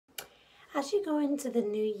As you go into the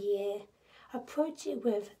new year, approach it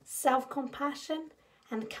with self-compassion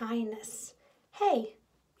and kindness. Hey,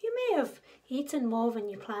 you may have eaten more than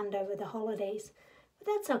you planned over the holidays, but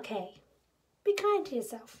that's okay. Be kind to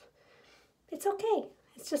yourself. It's okay.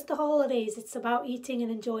 It's just the holidays. It's about eating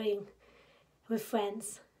and enjoying with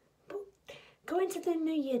friends. But go into the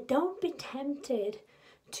new year, don't be tempted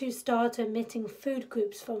to start omitting food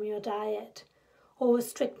groups from your diet or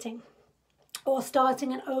restricting or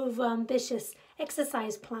starting an over-ambitious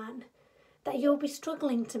exercise plan that you'll be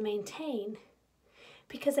struggling to maintain.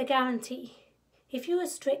 Because I guarantee, if you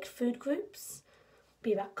restrict food groups,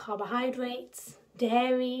 be that carbohydrates,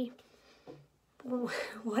 dairy,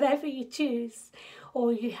 whatever you choose,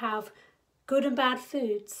 or you have good and bad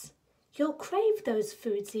foods, you'll crave those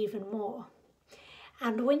foods even more.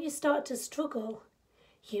 And when you start to struggle,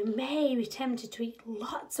 you may be tempted to eat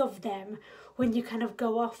lots of them when you kind of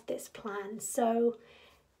go off this plan. So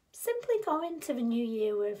simply go into the new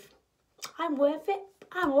year with, I'm worth it,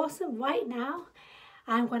 I'm awesome right now.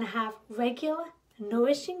 I'm going to have regular,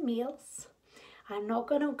 nourishing meals. I'm not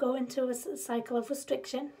going to go into a cycle of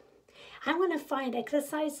restriction. I'm going to find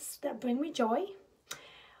exercises that bring me joy.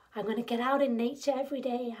 I'm going to get out in nature every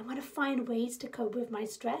day. I'm going to find ways to cope with my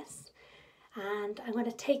stress. And I'm going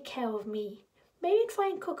to take care of me. Maybe try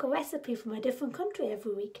and cook a recipe from a different country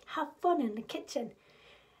every week. Have fun in the kitchen.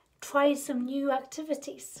 Try some new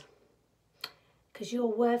activities. Because you're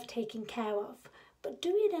worth taking care of. But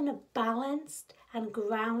do it in a balanced and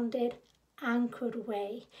grounded, anchored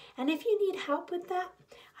way. And if you need help with that,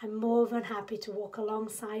 I'm more than happy to walk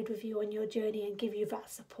alongside with you on your journey and give you that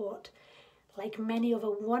support. Like many other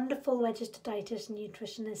wonderful registered dietitian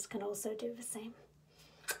nutritionists can also do the same.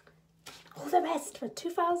 All the best for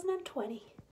 2020.